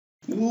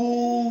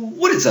Ooh,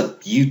 what is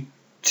up,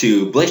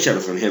 YouTube?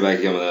 Blazeshadowthorn here back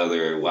again with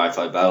another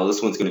Wi-Fi battle.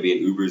 This one's going to be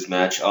an Ubers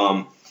match.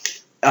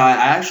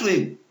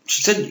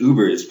 She said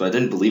Ubers, but I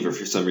didn't believe her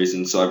for some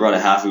reason, so I brought a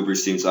half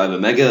Ubers team. So I have a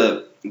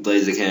Mega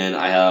Blaziken,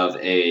 I have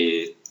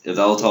a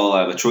Veltal,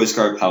 I have a Choice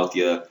Card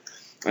Palkia,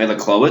 I have a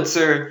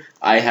Clawitzer,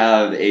 I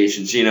have a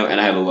Shinchino,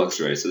 and I have a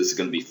Luxray. So this is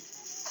going to be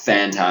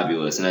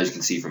fantabulous, and as you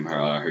can see from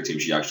her team,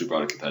 she actually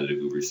brought a competitive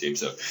Ubers team.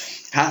 So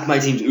half my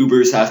team's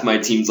Ubers, half my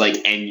team's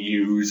like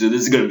NU. So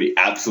this is gonna be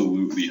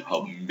absolutely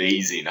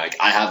amazing. Like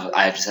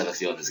I just have a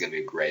feeling this is gonna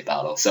be a great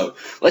battle. So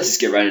let's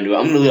just get right into it.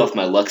 I'm gonna lead off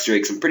my Luxray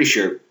because I'm pretty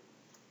sure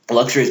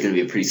Luxray is gonna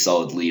be a pretty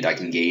solid lead. I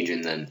can gauge,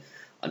 and then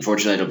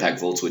unfortunately I don't pack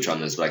Volt Switch on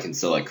this, but I can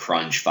still like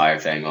crunch Fire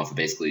Fang off of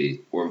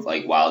basically, or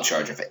like Wild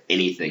Charge off of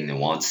anything that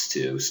wants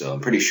to. So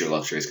I'm pretty sure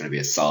Luxray is gonna be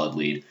a solid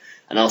lead.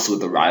 And also with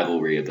the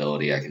rivalry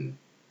ability, I can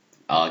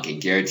get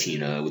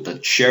Giratina with the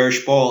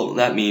Cherish Ball.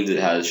 That means it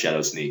has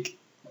Shadow Sneak.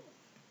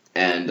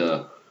 And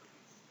I'm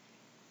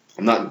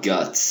not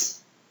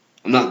Guts.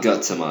 I'm not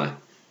Guts, am I?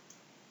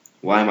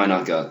 Why am I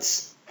not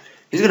Guts?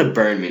 He's gonna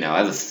burn me now. I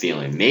have a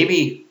feeling.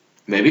 Maybe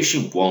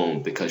she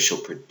won't because she'll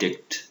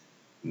predict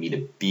me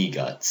to be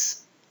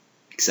Guts.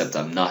 Except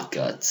I'm not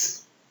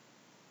Guts.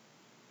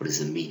 What is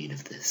the meaning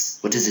of this?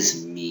 What does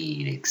this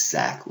mean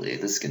exactly?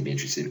 This is gonna be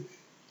interesting.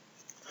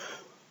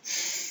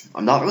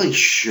 I'm not really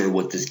sure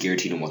what this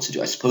Giratina wants to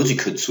do. I suppose he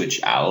could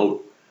switch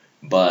out,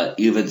 but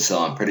even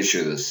so, I'm pretty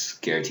sure this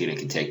Giratina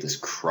can take this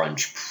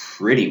crunch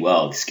pretty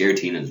well, because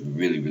Giratina is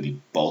really, really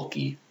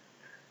bulky.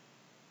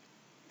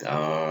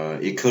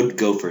 It could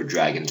go for a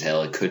Dragon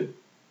Tail. It could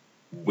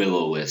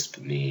Will-O-Wisp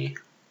me.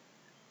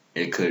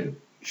 It could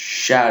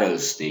Shadow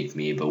Sneak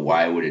me, but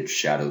why would it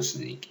Shadow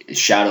Sneak? It's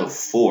Shadow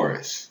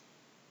Force.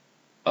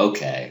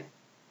 Okay.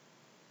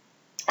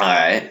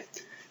 Alright.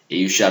 Yeah,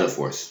 use Shadow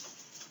Force.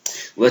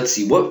 Let's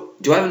see,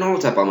 what do I have a normal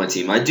type on my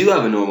team? I do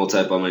have a normal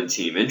type on my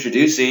team.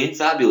 Introducing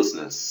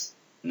fabulousness.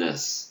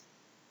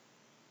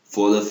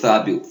 For the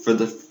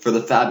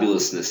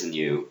fabulousness in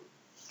you.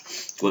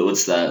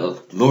 What's that?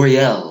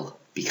 L'Oreal,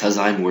 because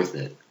I'm worth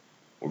it.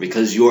 Or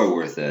because you're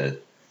worth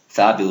it.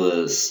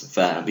 Fabulous,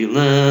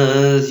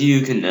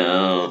 you can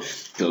now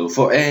go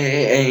for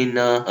a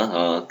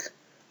knock.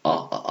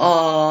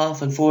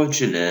 Off,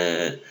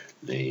 unfortunate.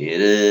 It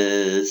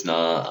is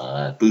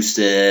not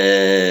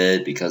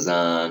boosted because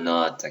I'm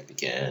not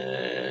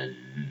Technican.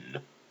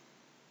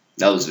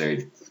 That was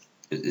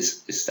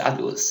it's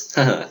fabulous.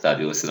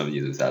 Fabulous, and I'm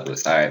using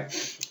fabulous. Alright.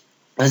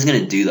 What is it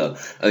gonna do though?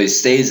 Oh, he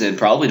stays in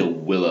probably to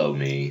Willow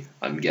me,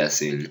 I'm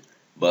guessing.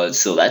 But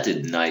still, that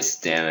did nice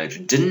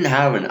damage. Didn't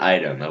have an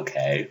item,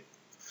 okay.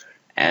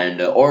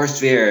 And Aura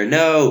Sphere,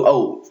 no.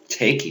 Oh,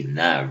 taking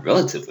that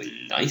relatively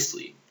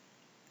nicely.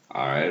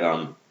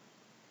 Alright,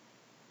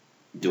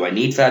 do I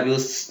need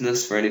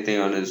fabulousness for anything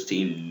on his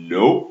team?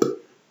 Nope.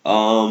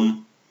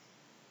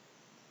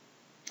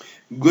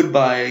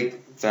 Goodbye,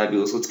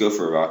 Fabulous. Let's go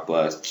for a Rock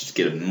Blast. Just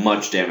get as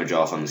much damage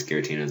off on this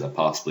Giratina as I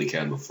possibly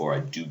can before I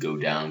do go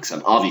down. Because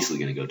I'm obviously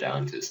going to go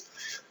down because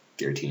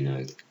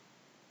Giratina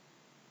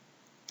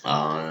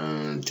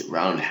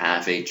around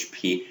half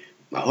HP.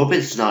 I hope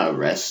it's not a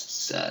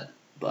rest set.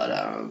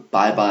 But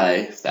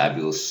bye-bye,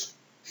 Fabulous.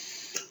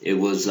 It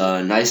was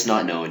nice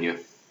not knowing you.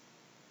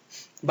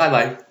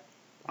 Bye-bye.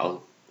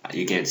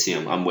 You can't see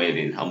him. I'm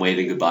waving. I'm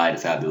waving goodbye to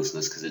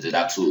Fabulousness because it did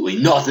absolutely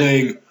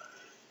nothing.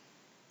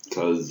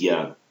 Because,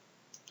 yeah.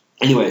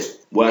 Anyways,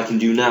 what I can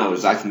do now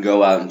is I can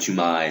go out into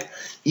my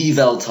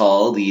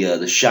Yveltal,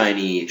 the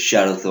shiny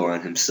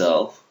Shadowthorn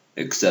himself.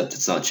 Except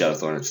it's not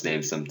Shadowthorn, it's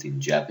named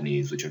something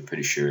Japanese, which I'm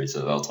pretty sure is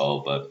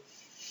Yveltal, but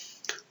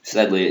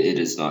sadly it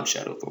is not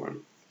Shadowthorn.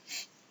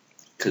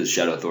 Because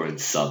Shadowthorn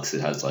sucks.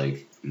 It has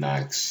like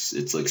max,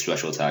 it's like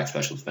special attack,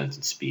 special defense,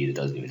 and speed. It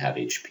doesn't even have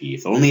HP.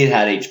 If only it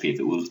had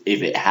HP.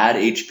 If it had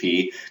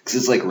HP, because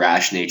it's like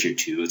Rash Nature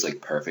too. It's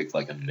like perfect,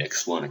 like a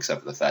mixed one,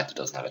 except for the fact it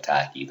doesn't have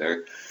attack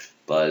either.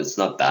 But it's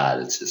not bad.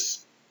 It's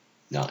just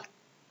not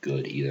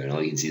good either. And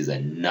all you can see is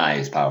that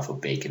nice, powerful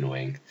Bacon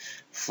Wing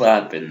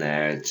flap in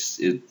there.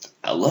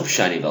 I love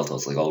shiny Veltal.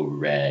 It's like all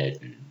red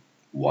and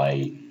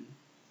white. And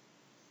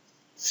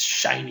it's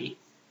shiny.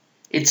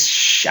 It's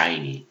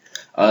shiny.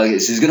 Okay,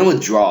 so he's gonna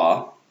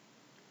withdraw.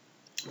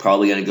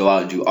 Probably going to go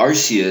out and do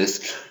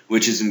Arceus,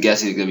 which is, I'm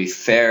guessing, is going to be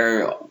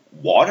Fair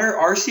Water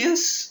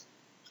Arceus?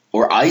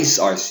 Or Ice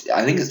Arceus.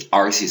 I think it's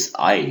Arceus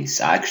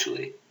Ice,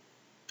 actually.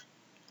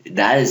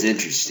 That is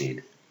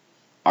interesting.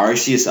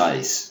 Arceus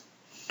Ice.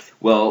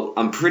 Well,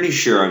 I'm pretty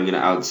sure I'm going to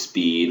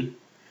outspeed,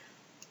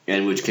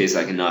 in which case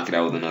I can knock it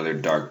out with another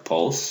Dark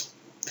Pulse.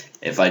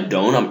 If I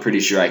don't, I'm pretty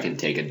sure I can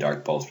take a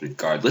Dark Pulse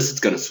regardless.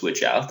 It's going to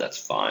switch out. That's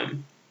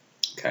fine.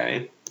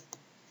 Okay.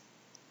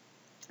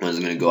 I was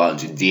going to go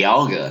out into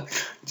Dialga.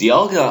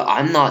 Dialga,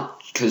 I'm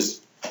not, because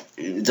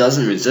it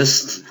doesn't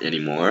resist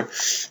anymore,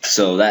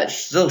 so that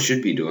still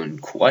should be doing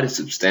quite a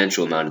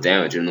substantial amount of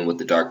damage. And then with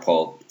the Dark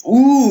Pulse,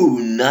 ooh,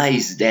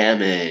 nice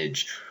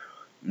damage.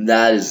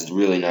 That is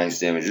really nice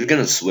damage. It's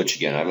going to switch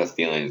again. I have a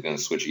feeling it's going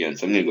to switch again,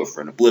 so I'm going to go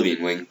for an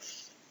Oblivion Wing.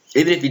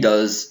 Even if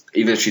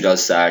she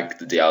does sack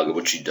the Dialga,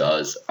 which she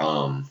does,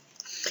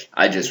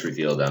 I just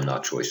revealed I'm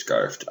not Choice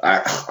Scarfed.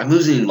 I'm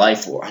losing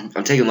Life Orb.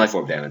 I'm taking Life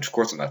Orb damage. Of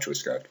course I'm not Choice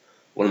Scarfed.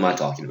 What am I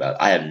talking about?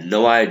 I have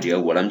no idea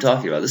what I'm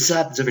talking about. This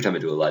happens every time I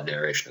do a live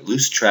narration. I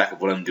lose track of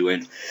what I'm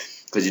doing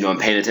because, you know, I'm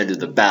paying attention to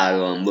the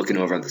battle. I'm looking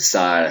over on the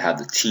side. I have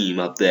the team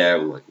up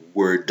there with, like, a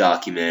Word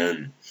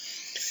document.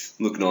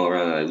 Looking all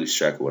around, and I lose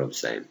track of what I'm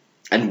saying.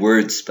 And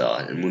words spell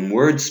out. And when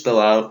words spell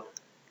out,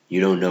 you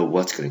don't know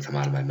what's going to come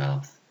out of my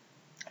mouth.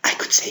 I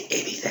could say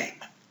anything.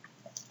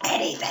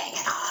 Anything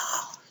at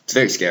all. It's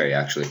very scary,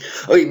 actually.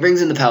 Oh, he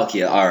brings in the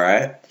Palkia.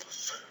 Alright.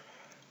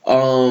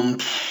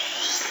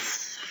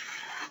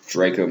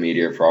 Draco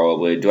Meteor,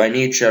 probably. Do I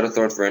need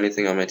Shadowthorn for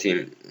anything on my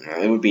team?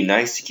 It would be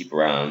nice to keep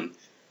around.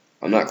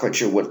 I'm not quite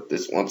sure what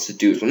this wants to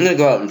do. So I'm going to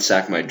go out and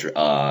sack my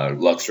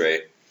Luxray.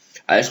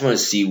 I just want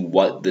to see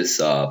what this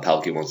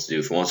Palkia wants to do.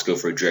 If it wants to go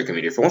for a Draco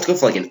Meteor. If it wants to go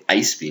for like an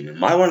Ice Beam. It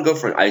might want to go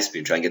for an Ice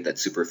Beam. Try and get that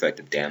super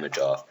effective damage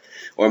off.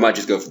 Or it might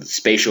just go for the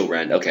Spatial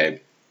Rend.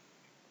 Okay.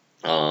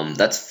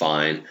 That's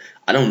fine.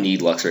 I don't need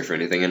Luxray for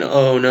anything. And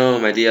oh no,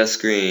 my DS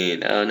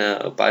screen. Oh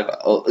no, bye bye.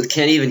 Oh, it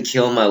can't even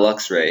kill my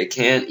Luxray. It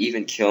can't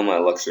even kill my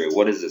Luxray.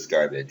 What is this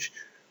garbage?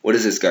 What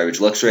is this garbage?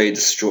 Luxray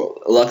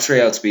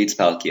outspeeds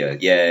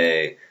Palkia.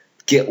 Yay.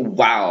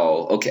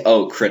 Wow. Okay.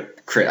 Oh, crit.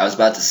 I was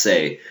about to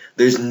say,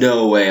 there's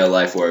no way a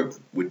Life Orb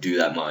would do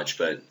that much,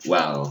 but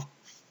wow.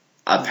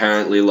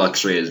 Apparently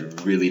Luxray is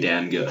really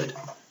damn good.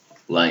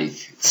 Like,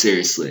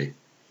 seriously.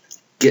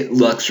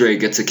 Luxray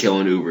gets a kill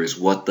on Ubers.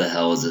 What the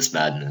hell is this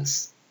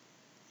madness?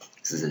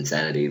 This is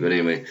insanity. But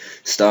anyway,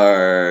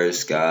 Star,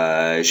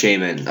 Sky,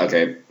 Shaman.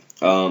 Okay.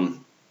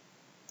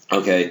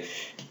 Okay.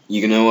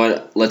 You know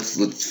what?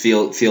 Let's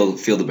feel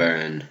the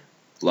burn.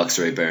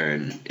 Luxray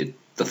burn.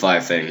 The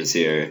Fire Fang is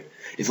here.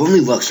 If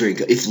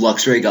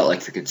Luxray got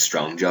like freaking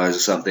Strong Jars or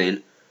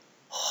something,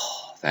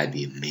 oh, that'd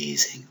be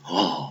amazing.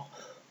 Oh,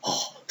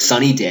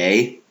 Sunny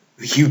Day.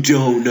 You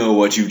don't know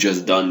what you've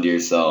just done to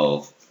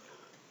yourself.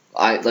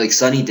 Like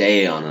Sunny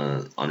Day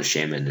on a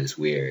Shaman is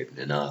weird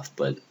enough,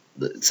 but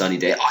the Sunny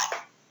Day.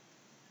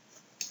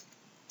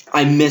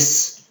 I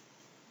miss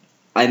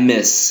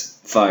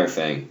Fire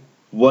Fang.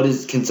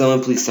 Can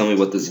someone please tell me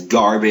what this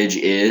garbage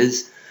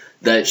is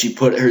that she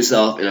put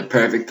herself in a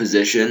perfect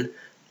position,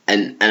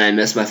 and I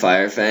miss my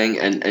Fire Fang,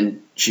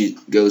 and she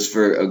goes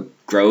for a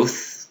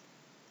growth.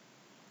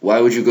 Why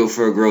would you go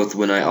for a growth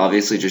when I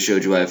obviously just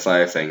showed you I have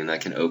Fire Fang and I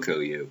can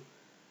OHKO you?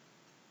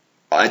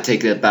 I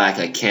take that back.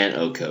 I can't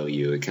OHKO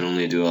you. It can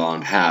only do it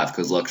on half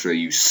because Luxray,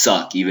 you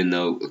suck. Even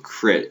though a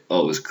crit.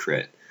 Oh, it was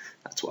crit.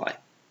 That's why.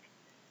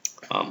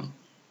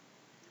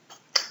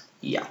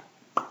 Yeah.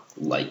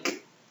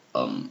 Like.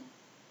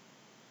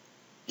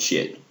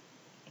 Shit.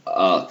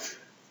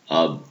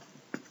 Veltal,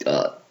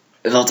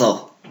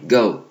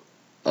 go.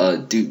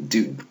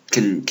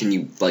 Can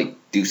you like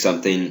do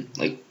something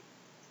like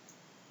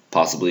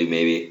possibly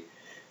maybe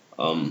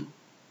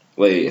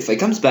wait, if it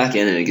comes back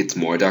in and it gets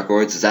more Dark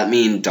Aurors, does that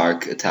mean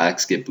dark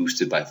attacks get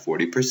boosted by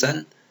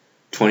 40%?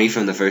 20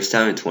 from the first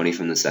time and 20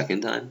 from the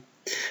second time?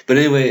 But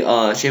anyway,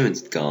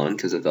 Shaman's gone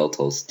because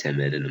Veltal's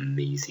timid and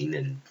amazing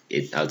and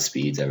it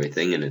outspeeds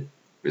everything and it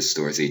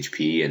restores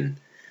HP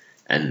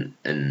and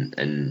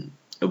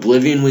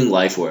Oblivion Wing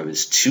Life Orb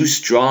is too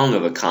strong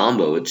of a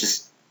combo. It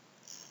just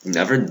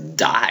never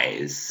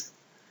dies.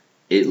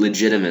 It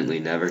legitimately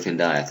never can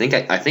die. I think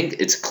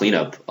it's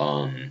cleanup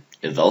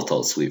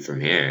Veltal sweep from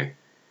here.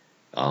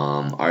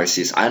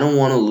 Arceus, I don't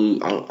want to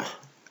lose.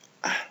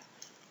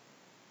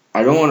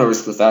 I don't want to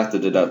risk the fact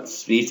that it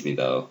outspeeds me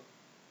though.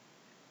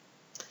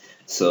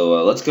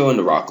 So let's go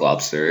into Rock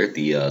Lobster,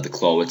 the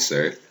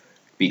Clawitzer,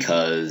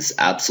 because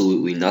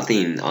absolutely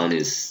nothing on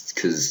his,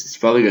 because he's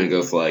probably gonna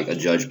go for like a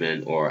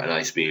Judgment or an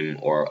Ice Beam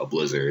or a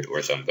Blizzard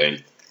or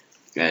something.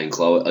 And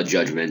a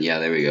Judgment, yeah,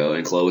 there we go.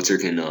 And Clawitzer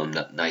can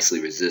nicely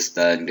resist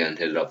that and then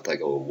hit it up with like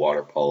a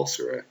Water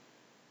Pulse or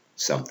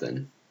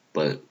something.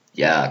 But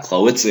yeah,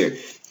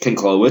 can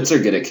Clawitzer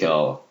get a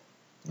kill?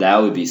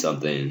 That would be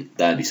something.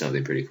 That'd be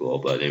something pretty cool.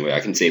 But anyway, I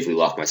can safely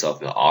lock myself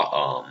in a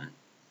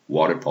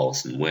Water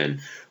Pulse and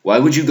win. Why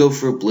would you go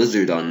for a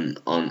Blizzard on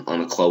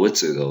a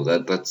Clawitzer though?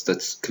 That's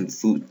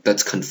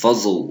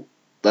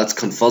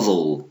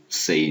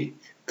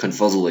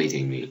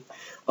confuzzulating me.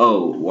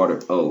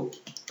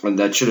 And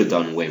that should have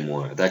done way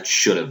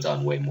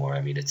more.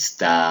 I mean, it's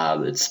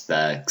Stab, it's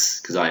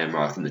Specs, because I am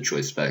rocking the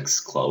Choice Specs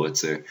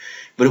Clawitzer.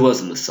 But it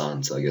wasn't the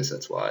Sun, so I guess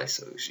that's why.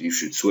 So you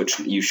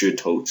should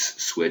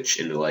totes switch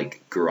into,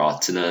 like,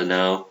 Giratina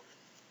now.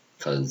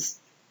 Because,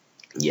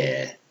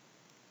 yeah.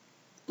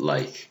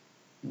 Like,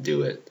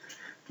 do it.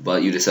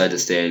 But you decide to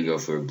stay and go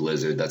for a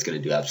Blizzard, that's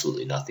going to do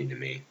absolutely nothing to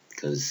me.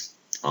 Because,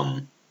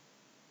 I'm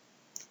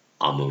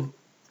a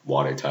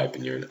Water type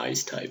and you're an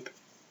Ice type.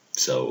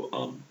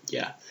 So,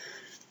 yeah.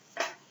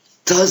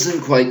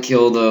 Doesn't quite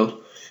kill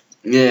though.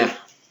 Yeah.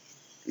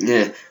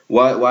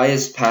 Why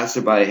is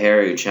Passerby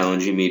Harry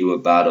challenging me to a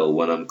battle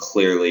when I'm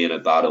clearly in a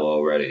battle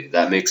already?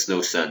 That makes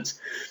no sense.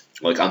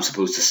 Like, I'm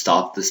supposed to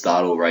stop this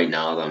battle right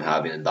now that I'm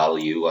having and battle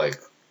you?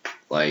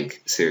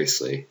 Like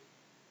seriously.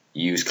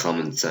 Use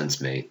common sense,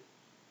 mate.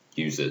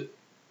 Use it.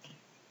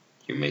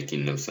 You're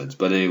making no sense.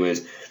 But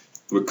anyways,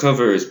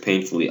 Recover is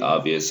painfully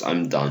obvious.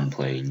 I'm done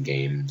playing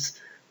games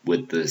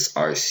with this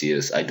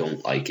Arceus. I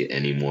don't like it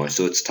anymore.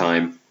 So it's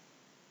time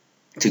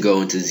to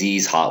go into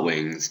Z's Hot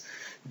Wings.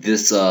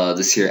 This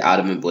here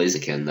Adamant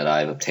Blaziken that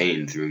I've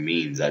obtained through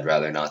means I'd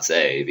rather not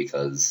say,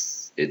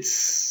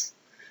 because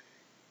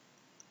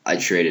I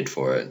traded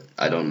for it.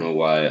 I don't know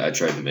why I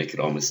tried to make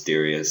it all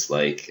mysterious,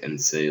 like, and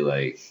say,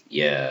 like,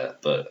 yeah,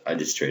 but I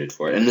just traded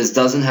for it. And this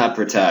doesn't have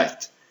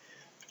Protect.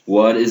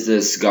 What is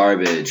this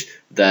garbage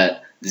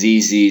that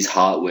ZZ's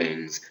Hot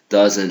Wings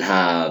doesn't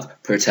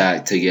have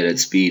Protect to get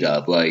its speed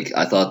up? Like,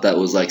 I thought that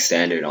was, like,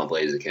 standard on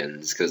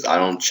Blazikens, because I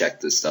don't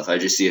check this stuff. I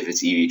just see if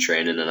it's EV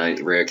training, and I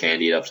rare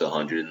candy it up to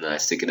 100, and then I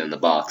stick it in the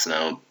box, and I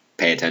don't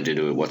pay attention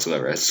to it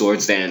whatsoever.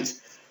 Sword Stance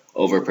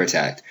over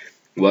Protect.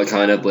 What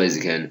kind of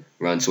Blaziken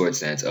runs Sword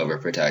Stance over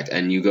Protect?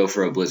 And you go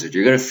for a Blizzard.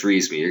 You're going to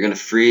freeze me. You're going to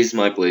freeze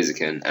my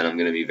Blaziken, and I'm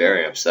going to be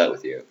very upset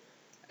with you.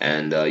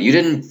 And you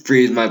didn't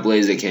freeze my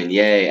Blaziken,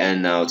 yay,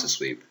 and now it's a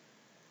sweep.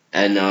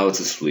 And now it's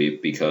a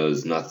sweep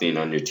because nothing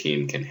on your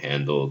team can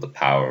handle the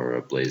power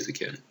of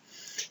Blaziken.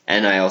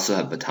 And I also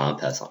have Baton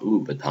Pass on.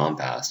 Ooh, Baton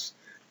Pass.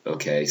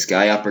 Okay,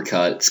 Sky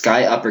Uppercut.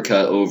 Sky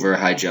Uppercut over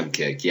High Jump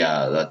Kick.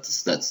 Yeah, that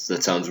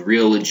sounds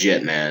real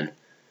legit, man.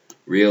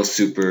 Real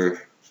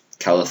super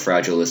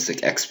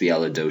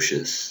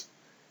califragilisticexpialidocious.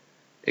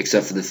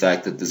 Except for the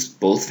fact that this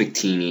both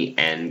Victini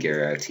and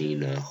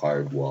Giratina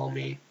hardwall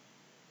me.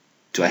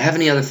 Do I have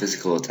any other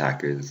physical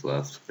attackers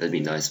left? That'd be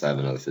nice if I have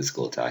another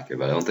physical attacker,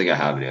 but I don't think I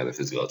have any other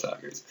physical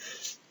attackers.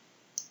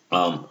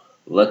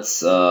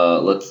 Let's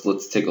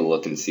take a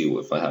look and see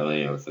if I have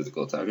any other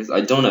physical attackers.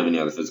 I don't have any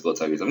other physical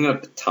attackers. I'm gonna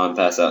Baton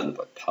Pass out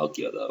into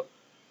Palkia though,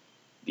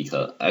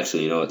 because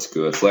actually, you know what?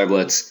 Screw it. Flare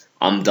Blitz.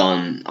 I'm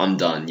done. I'm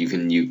done.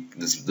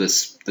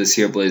 This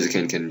here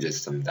Blaziken can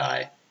just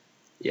die.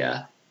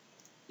 Yeah,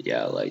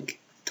 like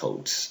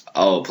totes.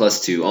 Oh,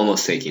 +2,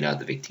 almost taking out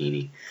the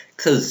Victini.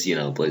 Cause you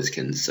know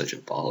Blaziken's such a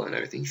baller and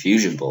everything.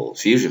 Fusion Bolt. No,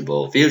 Fusion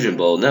Bolt. Fusion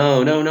Bolt.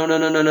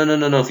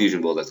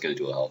 That's gonna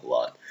do a hell of a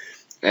lot.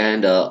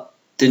 And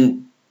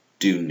didn't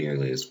do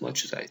nearly as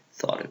much as I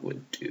thought it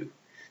would do.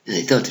 And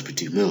I thought it would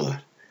do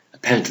more.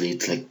 Apparently,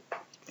 it's like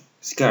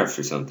Scarf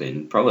or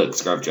something. Probably like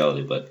Scarf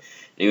Jelly, but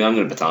anyway, I'm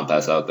gonna Baton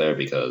Pass out there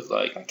because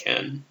like I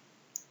can.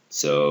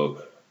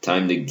 So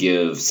time to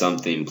give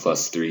something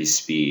 +3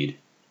 speed.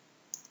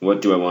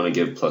 What do I want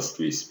to give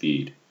 +3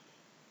 speed?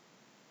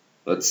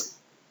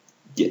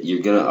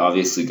 You're gonna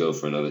obviously go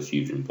for another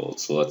Fusion Bolt.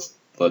 So let's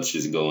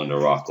just go into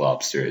Rock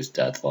Lobster's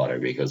Death Water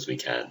because we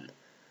can.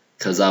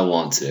 Cause I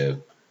want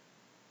to.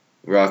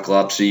 Rock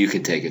Lobster, you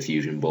can take a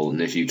Fusion Bolt,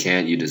 and if you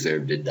can't, you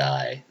deserve to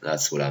die.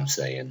 That's what I'm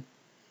saying.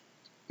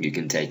 You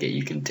can take it.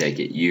 You can take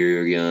it.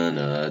 You're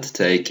gonna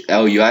take.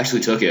 Oh, you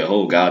actually took it.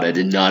 Oh God, I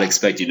did not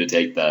expect you to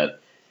take that.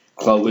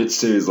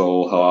 Clawitzer is a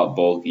whole lot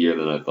bulkier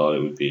than I thought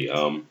it would be.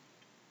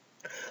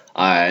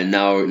 Alright,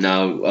 now,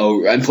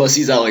 oh, and plus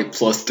he's at like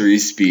 +3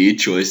 speed,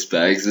 choice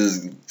specs.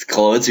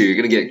 Clawitzer, you're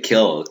gonna get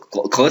killed.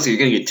 Clawitzer, you're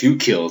gonna get 2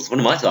 kills. What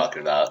am I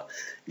talking about?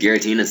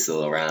 Giratina's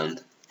still around.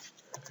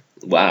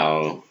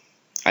 Wow.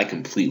 I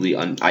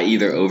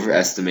either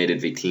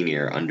overestimated Victini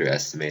or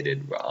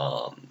underestimated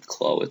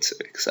Clawitzer,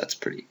 because that's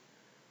pretty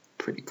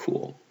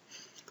cool.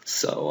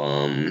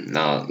 So,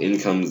 now in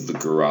comes the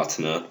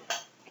Giratina.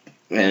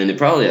 And it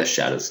probably has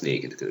Shadow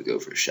Sneak. It's going to go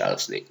for Shadow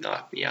Sneak,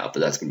 knock me out.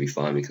 But that's going to be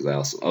fine because I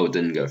also... Oh, it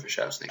didn't go for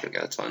Shadow Sneak. Okay,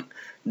 that's fine.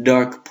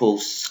 Dark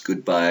Pulse,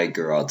 goodbye,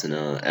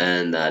 Giratina.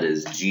 And that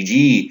is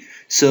GG.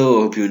 So,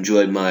 I hope you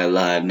enjoyed my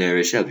live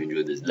narration. I hope you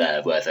enjoyed this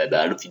live Wi-Fi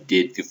battle. If you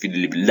did, feel free to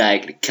leave a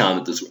like and a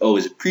comment. Those were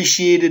always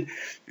appreciated.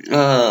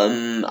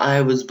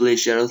 I was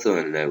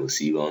Blazeshadowthorn, and I will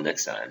see you all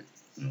next time.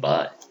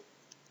 Bye.